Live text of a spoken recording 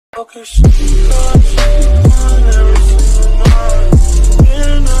So,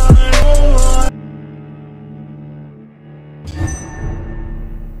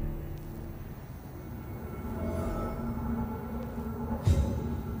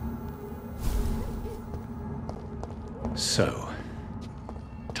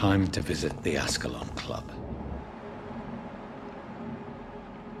 time to visit the Ascalon Club.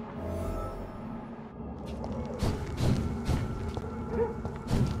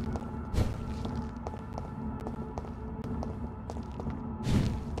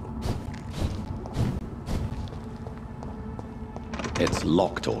 It's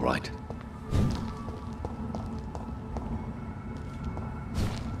locked, all right.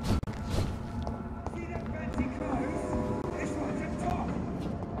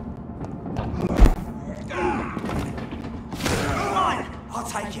 I'll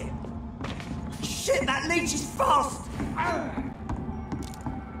take it. Shit, that leech is fast!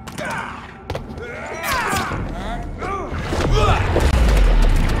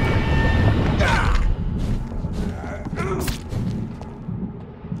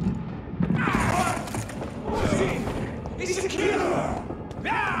 It's a killer!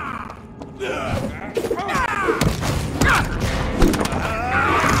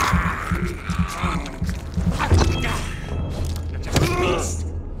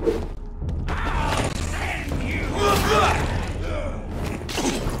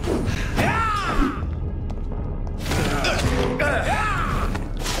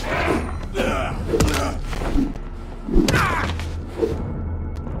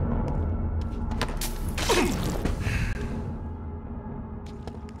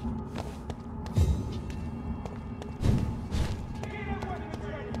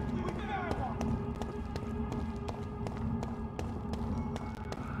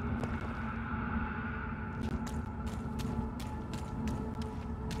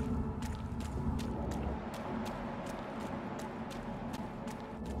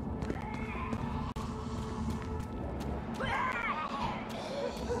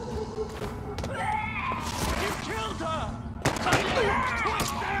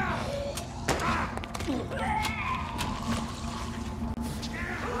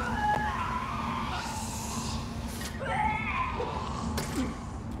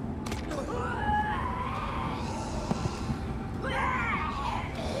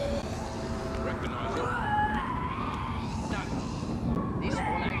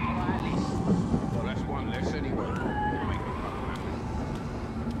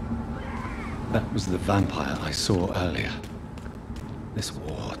 That was the vampire I saw earlier. This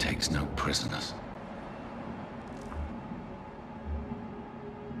war takes no prisoners.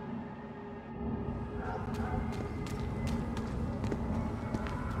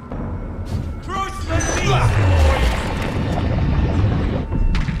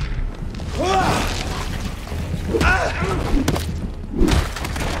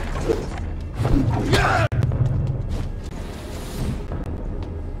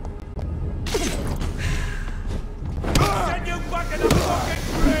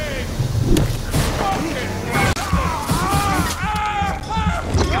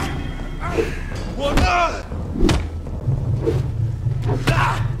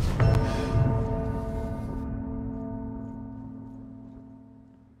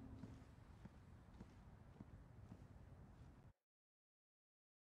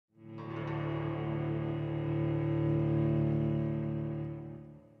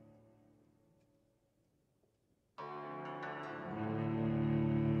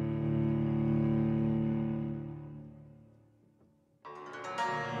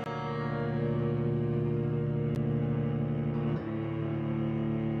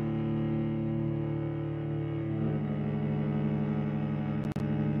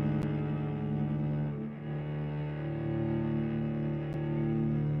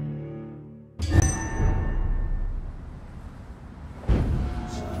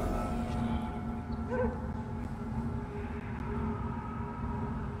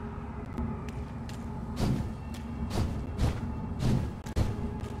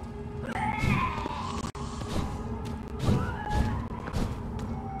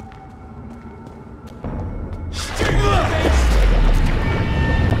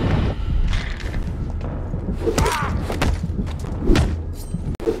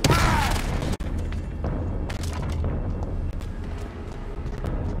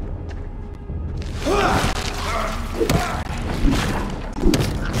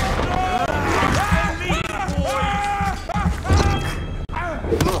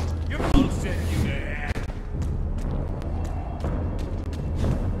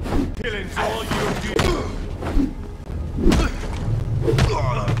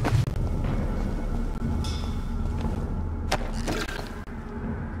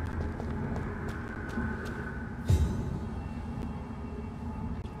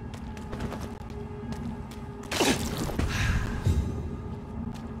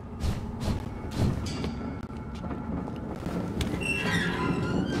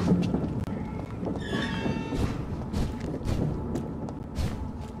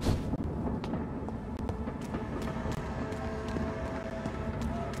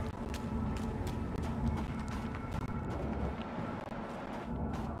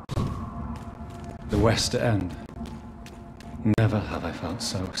 The West End. Never have I felt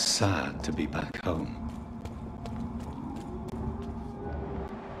so sad to be back home.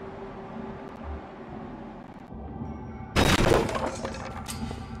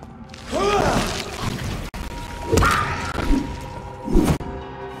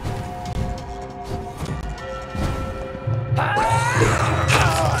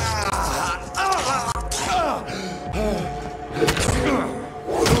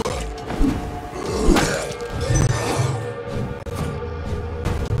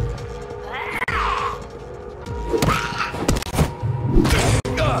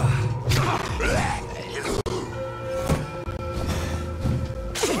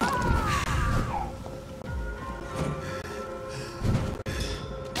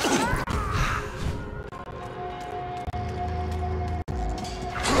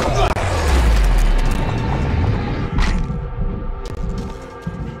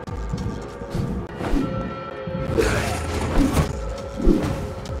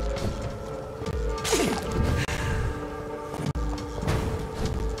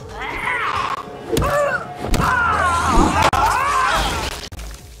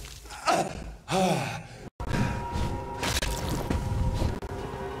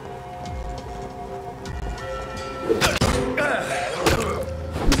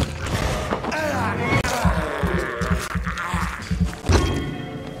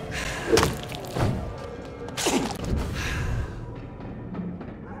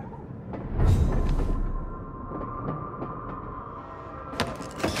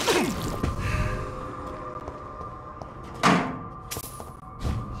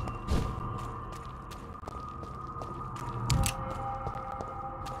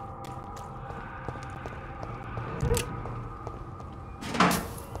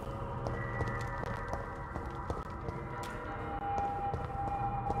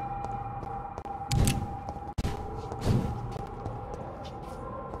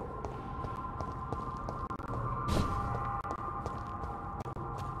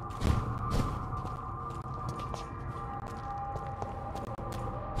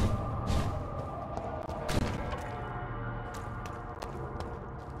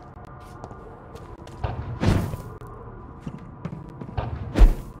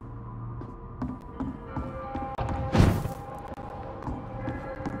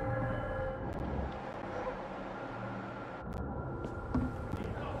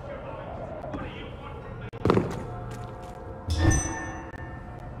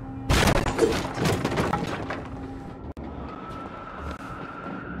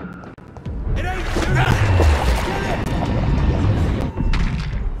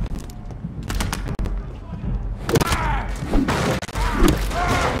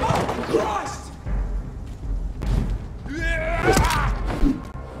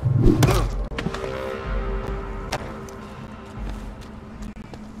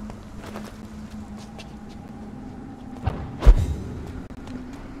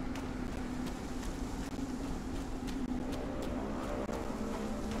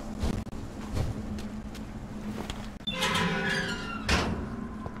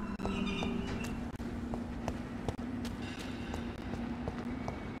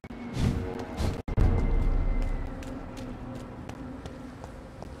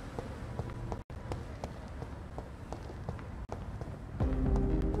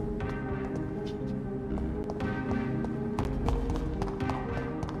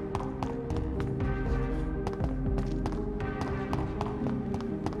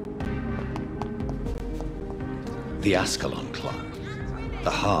 The Ascalon Club,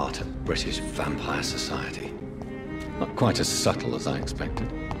 the heart of British vampire society. Not quite as subtle as I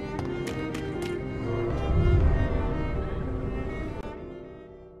expected.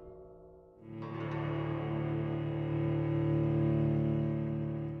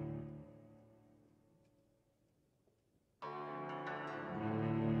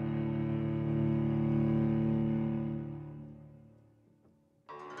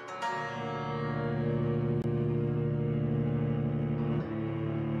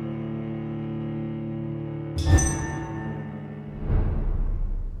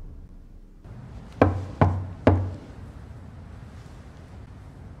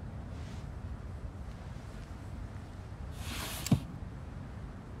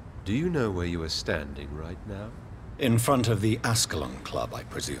 Do you know where you are standing right now? In front of the Ascalon Club, I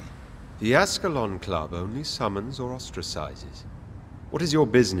presume. The Ascalon Club only summons or ostracizes. What is your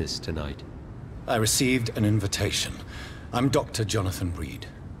business tonight? I received an invitation. I'm Dr. Jonathan Reid.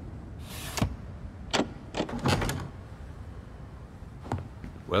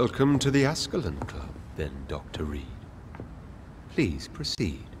 Welcome to the Ascalon Club, then, Dr. Reid. Please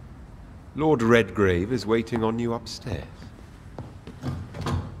proceed. Lord Redgrave is waiting on you upstairs.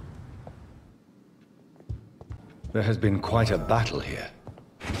 There has been quite a battle here.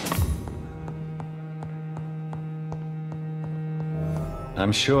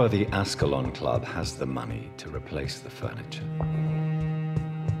 I'm sure the Ascalon Club has the money to replace the furniture.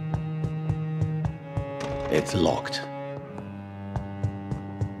 It's locked.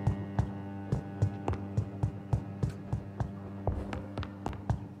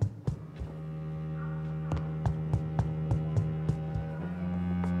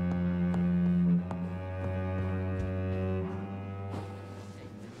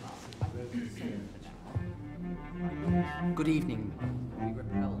 Good evening. We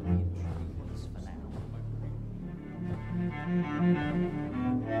repel the intruders for now.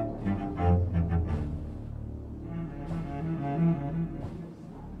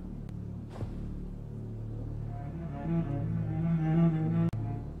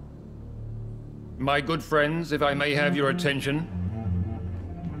 My good friends, if I may have your attention.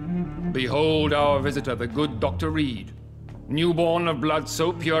 Behold our visitor, the good Dr. Reid. Newborn of blood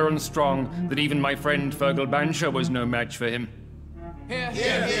so pure and strong that even my friend Fergal Bansher was no match for him. Here,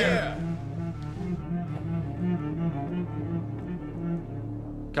 here, here!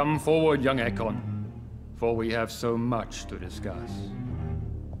 Come forward, young Ekon, for we have so much to discuss.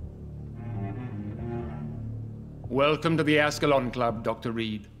 Welcome to the Ascalon Club, Dr.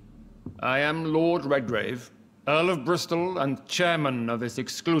 Reid. I am Lord Redgrave, Earl of Bristol and chairman of this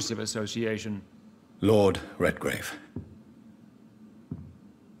exclusive association. Lord Redgrave.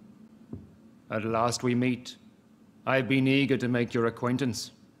 At last we meet. I've been eager to make your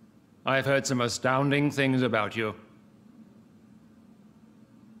acquaintance. I've heard some astounding things about you.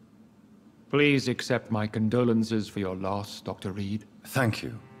 Please accept my condolences for your loss, Dr. Reid. Thank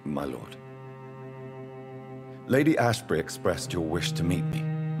you, my lord. Lady Ashbury expressed your wish to meet me.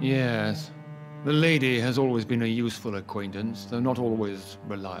 Yes. The lady has always been a useful acquaintance, though not always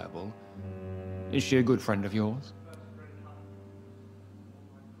reliable. Is she a good friend of yours?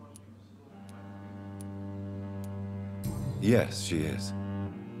 Yes, she is.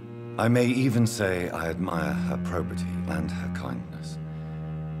 I may even say I admire her probity and her kindness.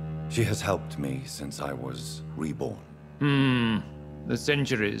 She has helped me since I was reborn. The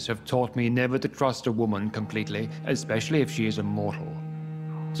centuries have taught me never to trust a woman completely, especially if she is a mortal.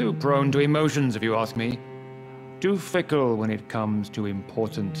 Too prone to emotions, if you ask me. Too fickle when it comes to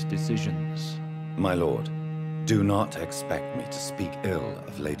important decisions. My lord, do not expect me to speak ill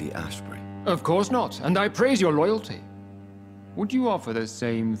of Lady Ashbury. Of course not, and I praise your loyalty. Would you offer the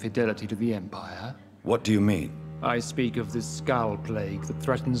same fidelity to the Empire? What do you mean? I speak of the Skull Plague that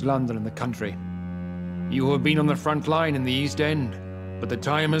threatens London and the country. You have been on the front line in the East End, but the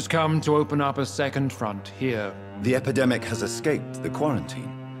time has come to open up a second front here. The epidemic has escaped the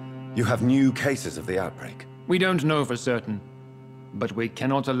quarantine. You have new cases of the outbreak. We don't know for certain, but we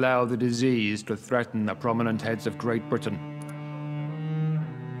cannot allow the disease to threaten the prominent heads of Great Britain.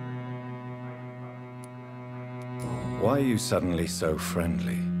 Why are you suddenly so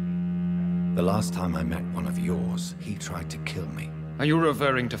friendly? The last time I met one of yours, he tried to kill me. Are you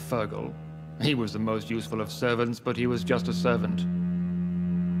referring to Fergal? He was the most useful of servants, but he was just a servant.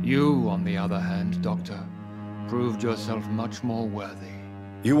 You, on the other hand, Doctor, proved yourself much more worthy.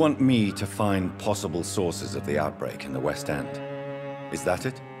 You want me to find possible sources of the outbreak in the West End? Is that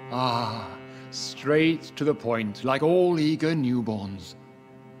it? Ah, straight to the point, like all eager newborns.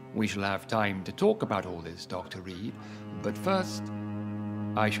 We shall have time to talk about all this, Dr. Reid, but first,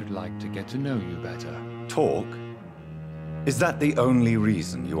 I should like to get to know you better. Talk? Is that the only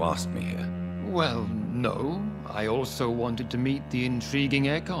reason you asked me here? Well, no. I also wanted to meet the intriguing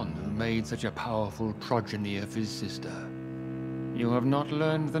Ekon, who made such a powerful progeny of his sister. You have not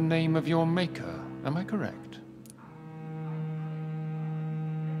learned the name of your maker, am I correct?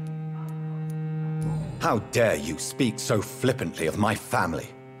 How dare you speak so flippantly of my family?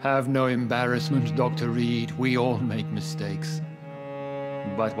 Have no embarrassment, Dr. Reid. We all make mistakes.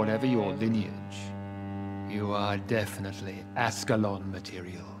 But whatever your lineage, you are definitely Ascalon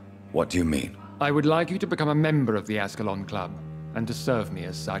material. What do you mean? I would like you to become a member of the Ascalon Club, and to serve me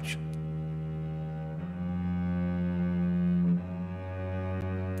as such.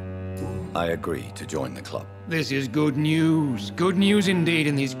 I agree to join the club. This is good news. Good news indeed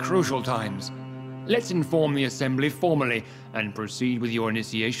in these crucial times. Let's inform the Assembly formally and proceed with your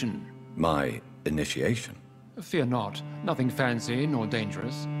initiation. My initiation? Fear not. Nothing fancy nor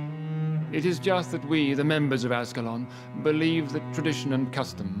dangerous. It is just that we, the members of Ascalon, believe that tradition and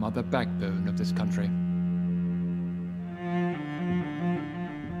custom are the backbone of this country.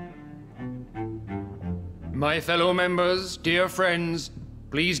 My fellow members, dear friends,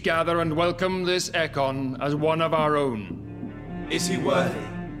 Please gather and welcome this Ekon as one of our own. Is he worthy?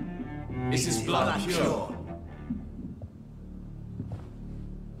 Is his blood pure?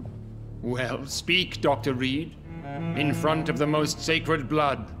 Well, speak, Dr. Reid, in front of the most sacred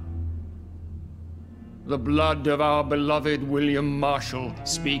blood. The blood of our beloved William Marshall,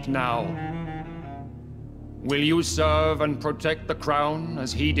 speak now. Will you serve and protect the crown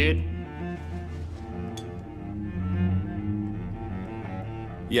as he did?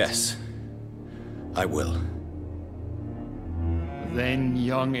 Yes, I will. Then,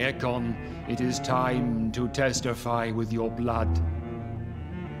 young Ekon, it is time to testify with your blood.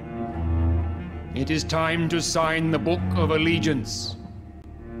 It is time to sign the Book of Allegiance.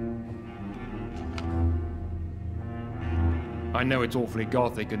 I know it's awfully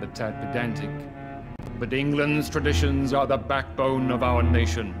gothic and a tad pedantic, but England's traditions are the backbone of our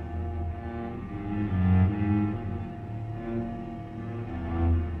nation.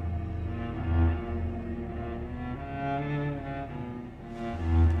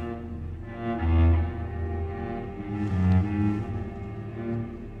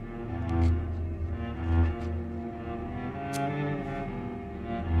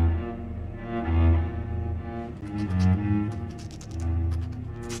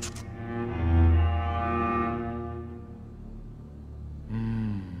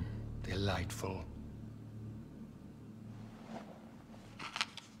 Delightful.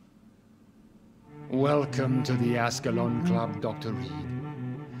 Welcome to the Ascalon Club, Dr. Reid.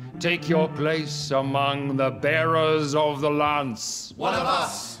 Take your place among the bearers of the lance. One of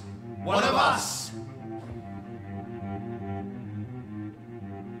us! One of us!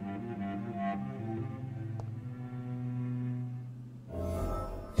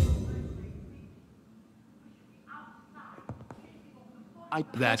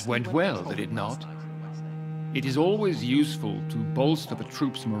 That went well, did it not? It is always useful to bolster the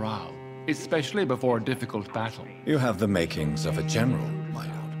troops' morale, especially before a difficult battle. You have the makings of a general, my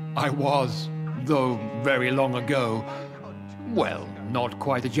lord. I was, though very long ago. Well, not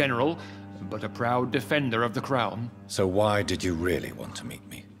quite a general, but a proud defender of the crown. So why did you really want to meet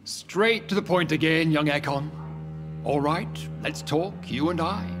me? Straight to the point again, young Ekon. All right, let's talk, you and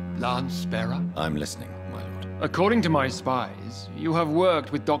I, Lance Bearer. I'm listening, my lord. According to my spies, you have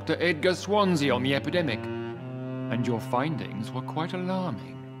worked with Dr. Edgar Swansea on the epidemic, and your findings were quite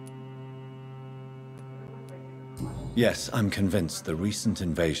alarming. Yes, I'm convinced the recent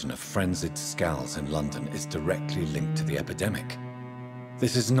invasion of frenzied skulls in London is directly linked to the epidemic.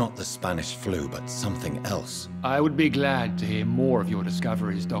 This is not the Spanish flu, but something else. I would be glad to hear more of your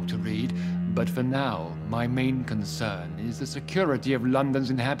discoveries, Dr. Reid, but for now, my main concern is the security of London's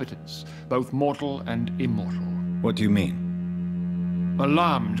inhabitants, both mortal and immortal. What do you mean?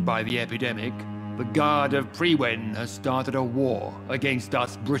 Alarmed by the epidemic, the Guard of Prewen has started a war against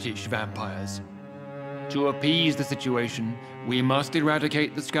us British vampires. To appease the situation, we must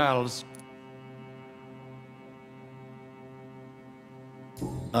eradicate the skulls.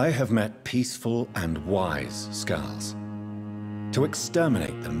 I have met peaceful and wise skulls. To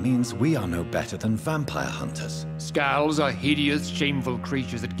exterminate them means we are no better than vampire hunters. Skulls are hideous, shameful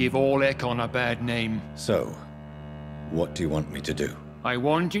creatures that give all Ekon a bad name. So, what do you want me to do? I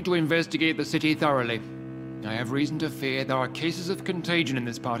want you to investigate the city thoroughly. I have reason to fear there are cases of contagion in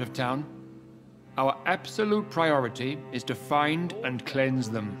this part of town. Our absolute priority is to find and cleanse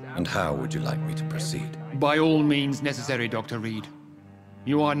them. And how would you like me to proceed? By all means necessary, Dr. Reid.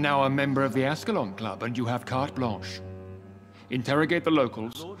 You are now a member of the Ascalon Club and you have carte blanche. Interrogate the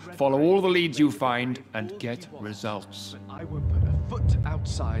locals, follow all the leads you find, and get results. I won't put a foot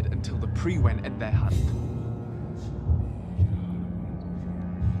outside until the Prewen end their hunt.